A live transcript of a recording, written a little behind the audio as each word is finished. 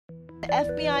The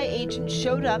FBI agent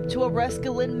showed up to arrest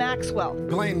Ghislaine Maxwell.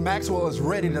 Ghislaine Maxwell is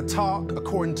ready to talk.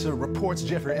 According to reports,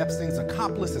 Jeffrey Epstein's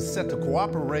accomplice is set to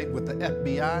cooperate with the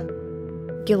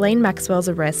FBI. Ghislaine Maxwell's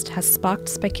arrest has sparked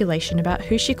speculation about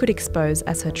who she could expose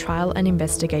as her trial and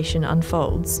investigation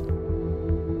unfolds.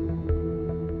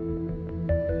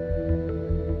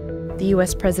 The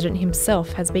US president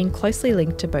himself has been closely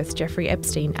linked to both Jeffrey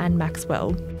Epstein and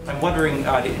Maxwell. I'm wondering,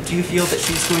 do you feel that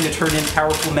she's going to turn in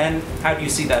powerful men? How do you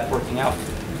see that working out?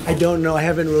 I don't know. I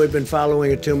haven't really been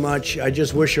following it too much. I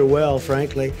just wish her well,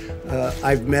 frankly.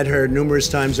 I've met her numerous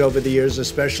times over the years,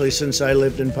 especially since I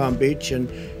lived in Palm Beach, and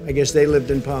I guess they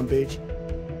lived in Palm Beach.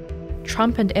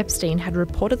 Trump and Epstein had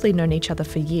reportedly known each other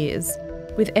for years,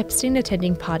 with Epstein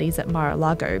attending parties at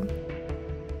Mar-a-Lago.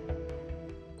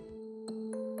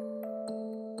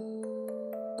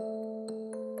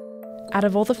 Out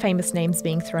of all the famous names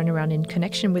being thrown around in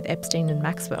connection with Epstein and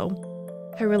Maxwell,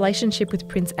 her relationship with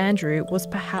Prince Andrew was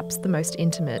perhaps the most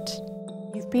intimate.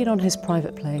 You've been on his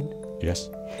private plane. Yes.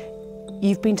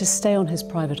 You've been to stay on his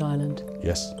private island.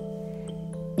 Yes.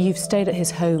 You've stayed at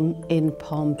his home in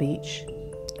Palm Beach.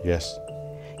 Yes.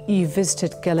 You've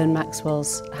visited Ghislaine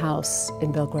Maxwell's house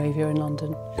in Belgravia in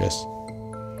London. Yes.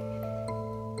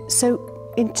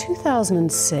 So, in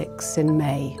 2006, in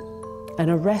May, an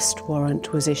arrest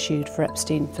warrant was issued for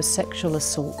Epstein for sexual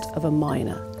assault of a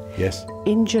minor. Yes.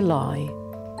 In July,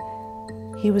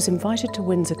 he was invited to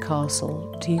Windsor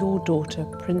Castle to your daughter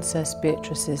Princess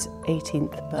Beatrice's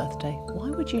 18th birthday.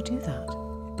 Why would you do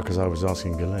that? Because I was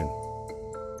asking Ghislaine.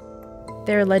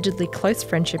 Their allegedly close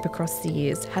friendship across the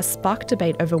years has sparked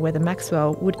debate over whether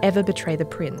Maxwell would ever betray the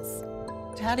prince.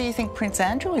 How do you think Prince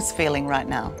Andrew is feeling right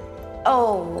now?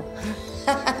 Oh,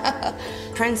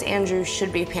 Prince Andrew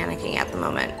should be panicking at the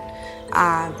moment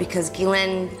because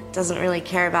Ghislaine doesn't really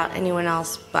care about anyone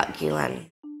else but Ghislaine.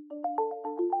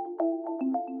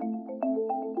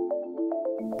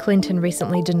 Clinton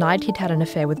recently denied he'd had an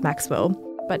affair with Maxwell,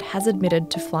 but has admitted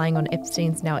to flying on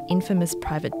Epstein's now infamous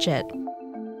private jet.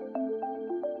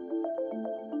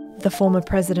 The former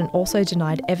president also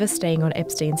denied ever staying on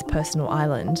Epstein's personal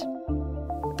island.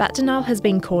 That denial has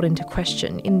been called into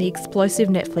question in the explosive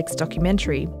Netflix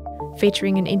documentary,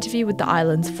 featuring an interview with the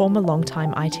island's former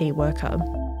longtime IT worker.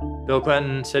 Bill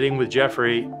Clinton sitting with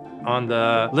Jeffrey on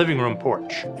the living room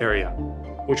porch area,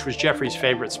 which was Jeffrey's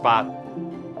favorite spot.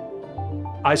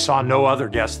 I saw no other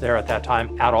guests there at that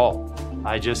time at all.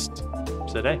 I just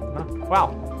said, hey,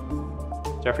 wow,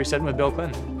 Jeffrey's sitting with Bill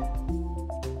Clinton.